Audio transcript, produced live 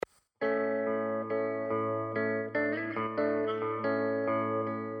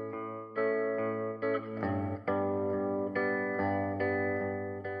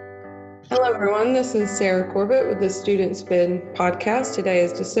Hello, everyone. This is Sarah Corbett with the Student Spin podcast. Today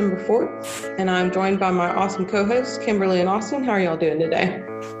is December 4th, and I'm joined by my awesome co-hosts, Kimberly and Austin. How are y'all doing today?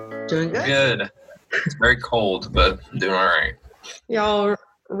 Doing good. Good. It's very cold, but I'm doing all right. Y'all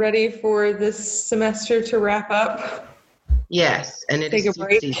ready for this semester to wrap up? Yes, and it Take is a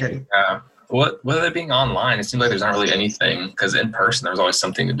break. season. With it being online, it seems like there's not really anything, because in person there's always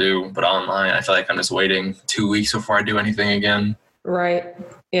something to do, but online I feel like I'm just waiting 2 weeks before I do anything again. Right.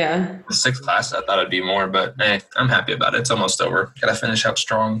 Yeah. The 6 classes, I thought it'd be more, but hey, I'm happy about it. It's almost over. Gotta finish out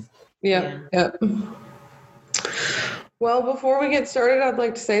strong. Yep. Well, before we get started, I'd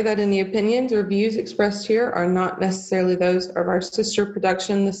like to say that any opinions or views expressed here are not necessarily those of our sister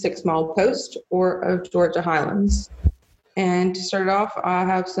production, the 6 Mile Post, or of Georgia Highlands. And to start off, I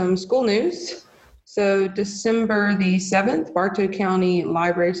have some school news. So December the 7th, Bartow County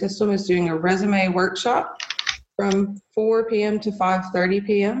Library System is doing a resume workshop from 4 p.m. to 5:30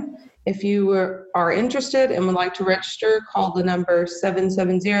 p.m. If you are interested and would like to register, call the number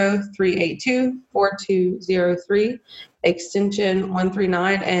 770-382-4203, extension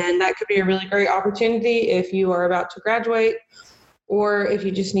 139, and that could be a really great opportunity if you are about to graduate or if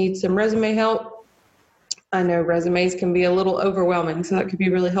you just need some resume help. I know resumes can be a little overwhelming, so that could be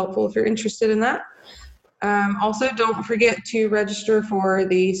really helpful if you're interested in that. Also, don't forget to register for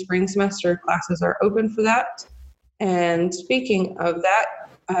the spring semester. Classes are open for that. And speaking of that,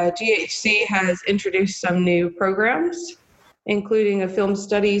 GHC has introduced some new programs, including a film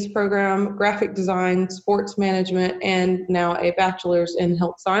studies program, graphic design, sports management, and now a bachelor's in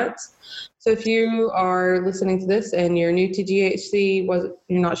health science. So if you are listening to this and you're new to GHC,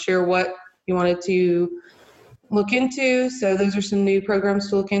 you're not sure what you wanted to look into, so those are some new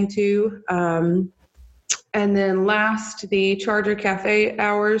programs to look into. And then last, the Charger Cafe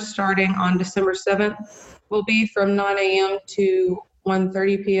hours starting on December 7th will be from 9 a.m. to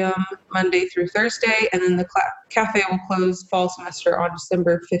 1:30 p.m. Monday through Thursday, and then the cafe will close fall semester on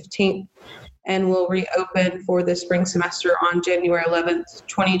December 15th and will reopen for the spring semester on January 11th,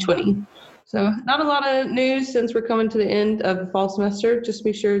 2020. So not a lot of news since we're coming to the end of the fall semester. Just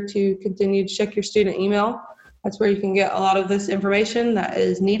be sure to continue to check your student email. That's where you can get a lot of this information that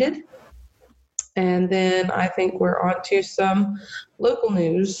is needed. And then I think we're on to some local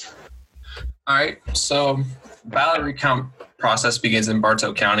news. All right, so ballot recount process begins in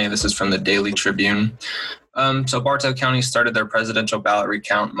Bartow County. This is from the Daily Tribune. So Bartow County started their presidential ballot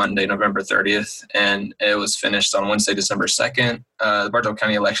recount Monday, November 30th, and it was finished on Wednesday, December 2nd. The Bartow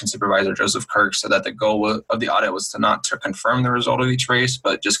County election supervisor, Joseph Kirk, said that the goal of the audit was not to confirm the result of each race,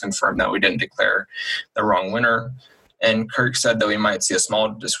 but just confirm that we didn't declare the wrong winner. And Kirk said that we might see a small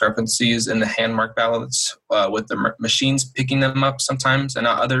discrepancies in the hand-marked ballots with the machines picking them up sometimes and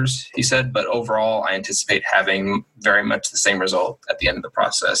not others, he said. But overall, I anticipate having very much the same result at the end of the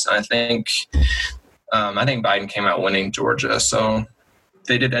process. And I think Biden came out winning Georgia. So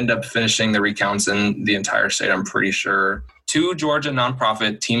they did end up finishing the recounts in the entire state, I'm pretty sure. 2 Georgia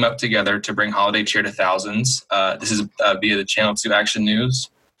nonprofit team up together to bring holiday cheer to thousands. This is via the Channel 2 Action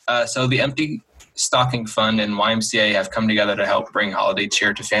News. So the Empty Stocking Fund and YMCA have come together to help bring holiday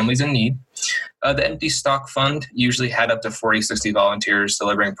cheer to families in need. The Empty Stock Fund usually had up to 40-60 volunteers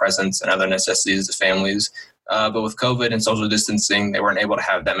delivering presents and other necessities to families. But with COVID and social distancing, they weren't able to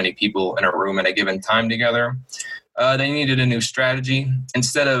have that many people in a room at a given time together. They needed a new strategy.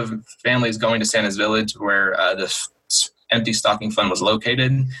 Instead of families going to Santa's Village, where the Empty Stocking Fund was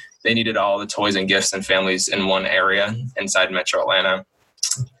located, they needed all the toys and gifts and families in one area inside Metro Atlanta.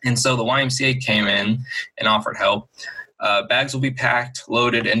 And so the YMCA came in and offered help. Bags will be packed,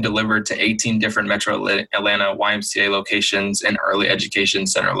 loaded, and delivered to 18 different Metro Atlanta YMCA locations and early education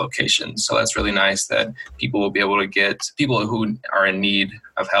center locations. So that's really nice that people who are in need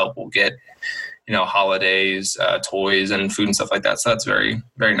of help will get, holidays, toys, and food and stuff like that. So that's very,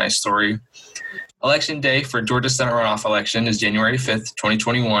 very nice story. Election day for Georgia Senate runoff election is January 5th,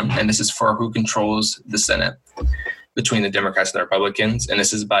 2021, and this is for who controls the Senate between the Democrats and the Republicans, and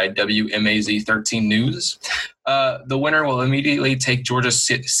this is by WMAZ 13 News. The winner will immediately take Georgia's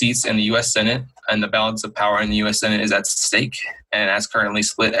seats in the U.S. Senate, and the balance of power in the U.S. Senate is at stake, and as currently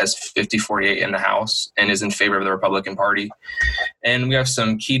split as 50-48 in the House, and is in favor of the Republican Party. And we have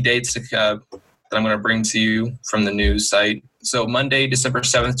some key dates that I'm going to bring to you from the news site. So Monday, December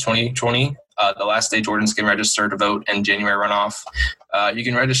 7th, 2020, the last day Georgians can register to vote in January runoff. You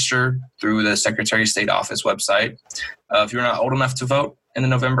can register through the Secretary of State office website. If you're not old enough to vote in the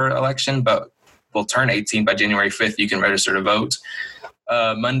November election, but will turn 18 by January 5th, you can register to vote.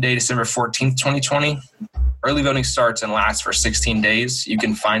 Monday, December 14th, 2020, Early voting starts and lasts for 16 days. You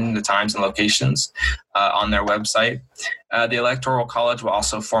can find the times and locations on their website. The Electoral College will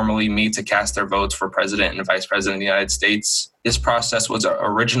also formally meet to cast their votes for President and Vice President of the United States. This process was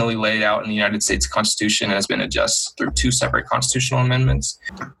originally laid out in the United States Constitution and has been adjusted through 2 separate constitutional amendments.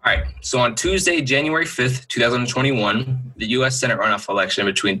 All right, so on Tuesday, January 5th, 2021, the U.S. Senate runoff election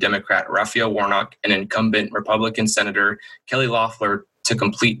between Democrat Raphael Warnock and incumbent Republican Senator Kelly Loeffler to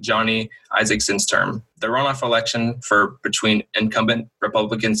complete Johnny Isakson's term. The runoff election between incumbent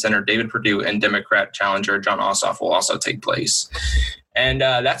Republican Senator David Perdue and Democrat challenger Jon Ossoff will also take place. And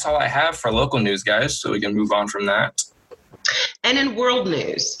that's all I have for local news, guys, so we can move on from that. And in world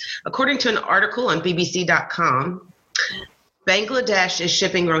news, according to an article on BBC.com, Bangladesh is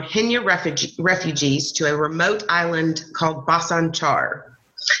shipping Rohingya refugees to a remote island called Bhasan Char.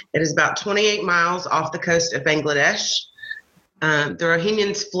 It is about 28 miles off the coast of Bangladesh. The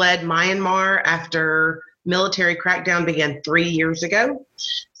Rohingyans fled Myanmar after military crackdown began 3 years ago.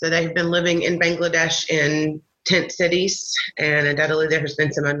 So they have been living in Bangladesh in tent cities, and undoubtedly there has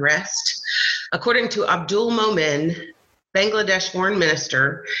been some unrest. According to Abdul Momen, Bangladesh foreign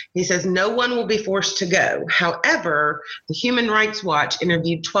minister, he says no one will be forced to go. However, the Human Rights Watch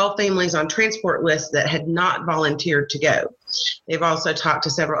interviewed 12 families on transport lists that had not volunteered to go. They've also talked to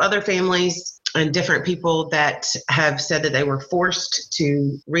several other families and different people that have said that they were forced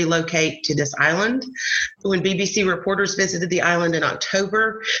to relocate to this island. When BBC reporters visited the island in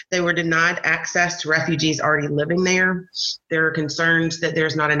October, they were denied access to refugees already living there. There are concerns that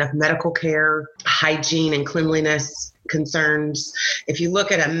there's not enough medical care, hygiene and cleanliness concerns. If you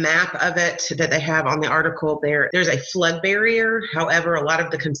look at a map of it that they have on the article, there's a flood barrier. However, a lot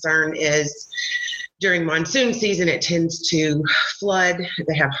of the concern is during monsoon season, it tends to flood.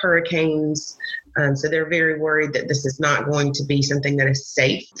 They have hurricanes. So they're very worried that this is not going to be something that is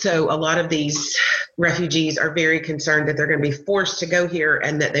safe. So a lot of these refugees are very concerned that they're going to be forced to go here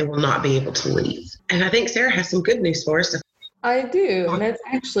and that they will not be able to leave. And I think Sarah has some good news for us. I do, and it's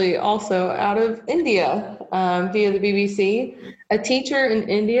actually also out of India via the BBC. A teacher in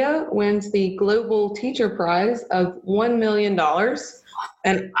India wins the Global Teacher Prize of $1 million.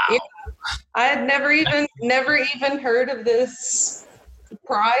 And I had never even heard of this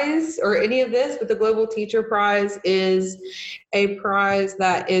prize or any of this, but the Global Teacher Prize is a prize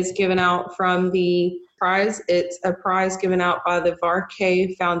that is given out from the prize. It's a prize given out by the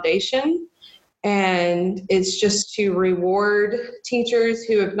Varkey Foundation. And it's just to reward teachers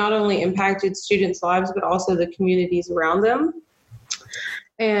who have not only impacted students' lives, but also the communities around them.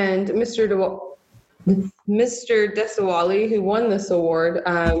 And Mr. Desawali, who won this award,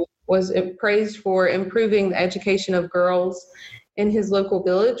 was praised for improving the education of girls in his local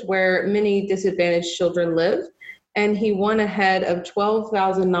village where many disadvantaged children live. And he won ahead of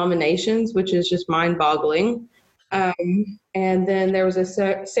 12,000 nominations, which is just mind-boggling. And then there was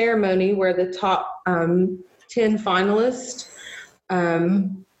a ceremony where the top 10 finalists,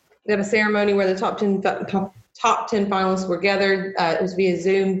 they had a ceremony where the top 10 finalists were gathered. It was via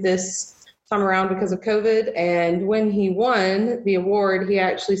Zoom this time around because of COVID. And when he won the award, he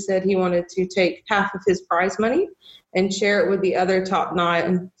actually said he wanted to take half of his prize money and share it with the other top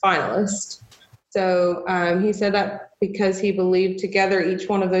 9 finalists. So he said that because he believed together each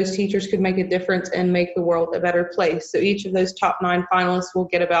one of those teachers could make a difference and make the world a better place. So each of those top 9 finalists will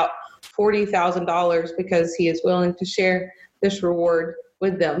get about $40,000 because he is willing to share this reward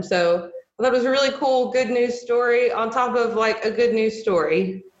with them. So I thought it was a really cool, good news story on top of like a good news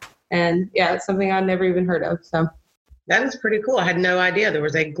story. And yeah, it's something I'd never even heard of. So that is pretty cool. I had no idea there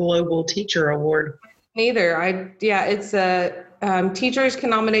was a Global Teacher Award. Neither. It's a teachers can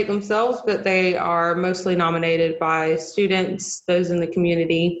nominate themselves, but they are mostly nominated by students, those in the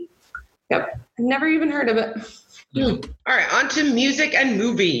community. Yep. I've never even heard of it. All right, on to music and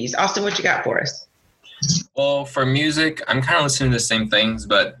movies. Austin, what you got for us? Well, for music, I'm kind of listening to the same things,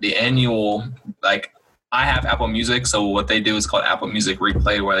 but the annual, I have Apple Music, so what they do is called Apple Music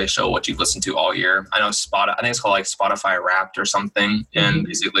Replay, where they show what you've listened to all year. I know I think it's called Spotify Wrapped or something, and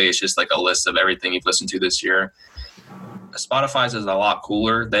basically it's just like a list of everything you've listened to this year. Spotify's is a lot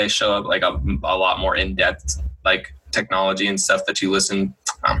cooler. They show up a lot more in-depth technology and stuff that you listen.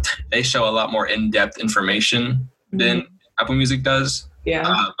 They show a lot more in-depth information than Apple Music does.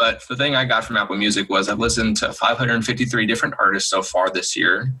 Yeah. But the thing I got from Apple Music was I've listened to 553 different artists so far this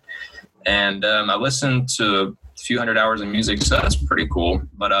year. And I listened to a few hundred hours of music, so that's pretty cool.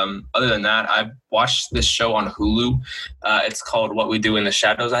 But other than that, I watched this show on Hulu. It's called What We Do in the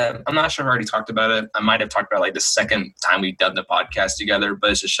Shadows. I'm not sure if I already talked about it. I might have talked about the second time we done the podcast together, but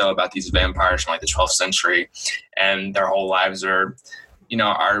it's a show about these vampires from the 12th century, and their whole lives are,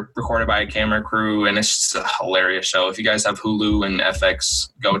 are recorded by a camera crew, and it's just a hilarious show. If you guys have Hulu and FX,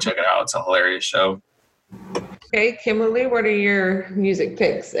 go check it out. It's a hilarious show. Okay, Kimberly, what are your music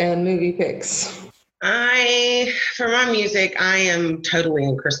picks and movie picks? For my music, I am totally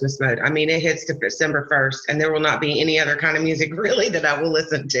in Christmas mode. I mean, it hits December 1st, and there will not be any other kind of music really that I will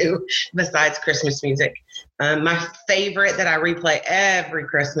listen to besides Christmas music. My favorite that I replay every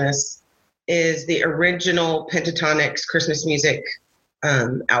Christmas is the original Pentatonix Christmas music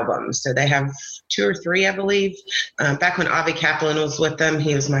albums. So they have 2 or 3, I believe. Back when Avi Kaplan was with them,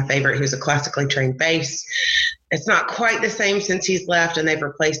 he was my favorite. He was a classically trained bass. It's not quite the same since he's left and they've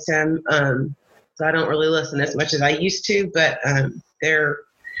replaced him. So I don't really listen as much as I used to, but their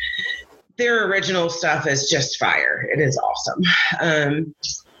original stuff is just fire. It is awesome.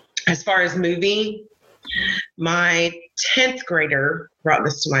 As far as movie, my 10th grader brought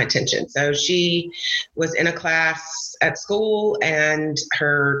this to my attention. So she was in a class at school and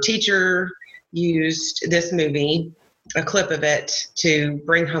her teacher used this movie, a clip of it, to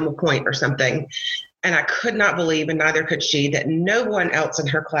bring home a point or something. And I could not believe, and neither could she, that no one else in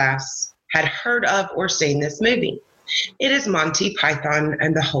her class had heard of or seen this movie. It is Monty Python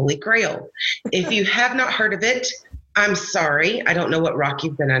and the Holy Grail. If you have not heard of it, I'm sorry. I don't know what rock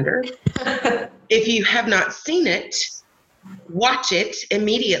you've been under. If you have not seen it, watch it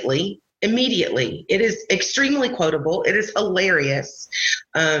immediately. Immediately. It is extremely quotable. It is hilarious.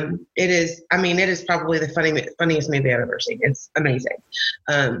 It is probably the funniest movie I've ever seen. It's amazing.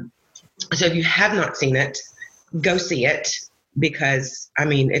 So if you have not seen it, go see it because,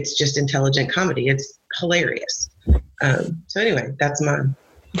 it's just intelligent comedy. It's hilarious. So anyway, that's my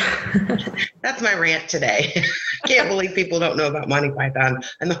rant today. Can't believe people don't know about Monty Python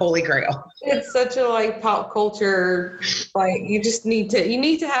and the Holy Grail. It's such a pop culture, you need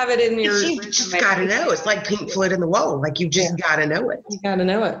to have it in your. You just gotta know. It's like Pink Floyd and the Wall. You just gotta know it. You gotta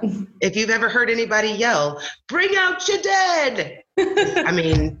know it. If you've ever heard anybody yell, "Bring out your dead,"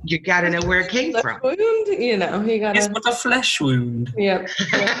 you gotta know where it came from. Wound, you gotta. It's but a flesh wound. Yep.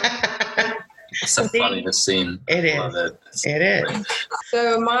 It's the funniest scene. It is. Love it. It is.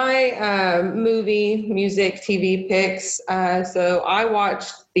 So my movie, music, TV picks. So I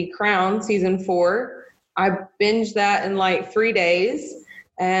watched The Crown season 4. I binged that in 3 days.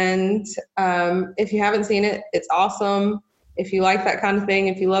 And if you haven't seen it, it's awesome. If you like that kind of thing,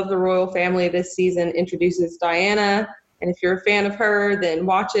 if you love the royal family, this season introduces Diana. And if you're a fan of her, then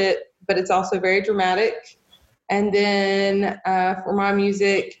watch it. But it's also very dramatic. And then for my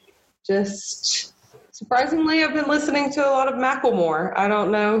music, just surprisingly, I've been listening to a lot of Macklemore. I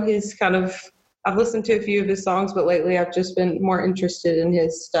don't know, I've listened to a few of his songs, but lately I've just been more interested in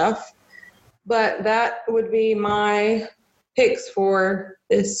his stuff. But that would be my picks for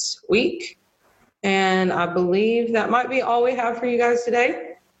this week. And I believe that might be all we have for you guys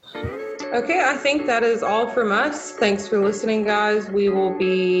today. Okay, I think that is all from us. Thanks for listening, guys. We will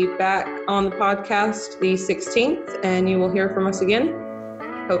be back on the podcast the 16th, and you will hear from us again.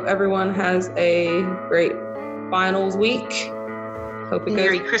 Hope everyone has a great finals week. Hope it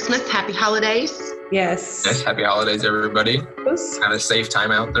Merry Christmas. Happy holidays. Yes. Yes, happy holidays, everybody. Have a safe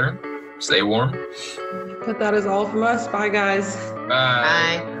time out there. Stay warm. But that is all from us. Bye, guys. Bye.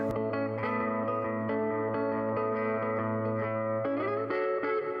 Bye.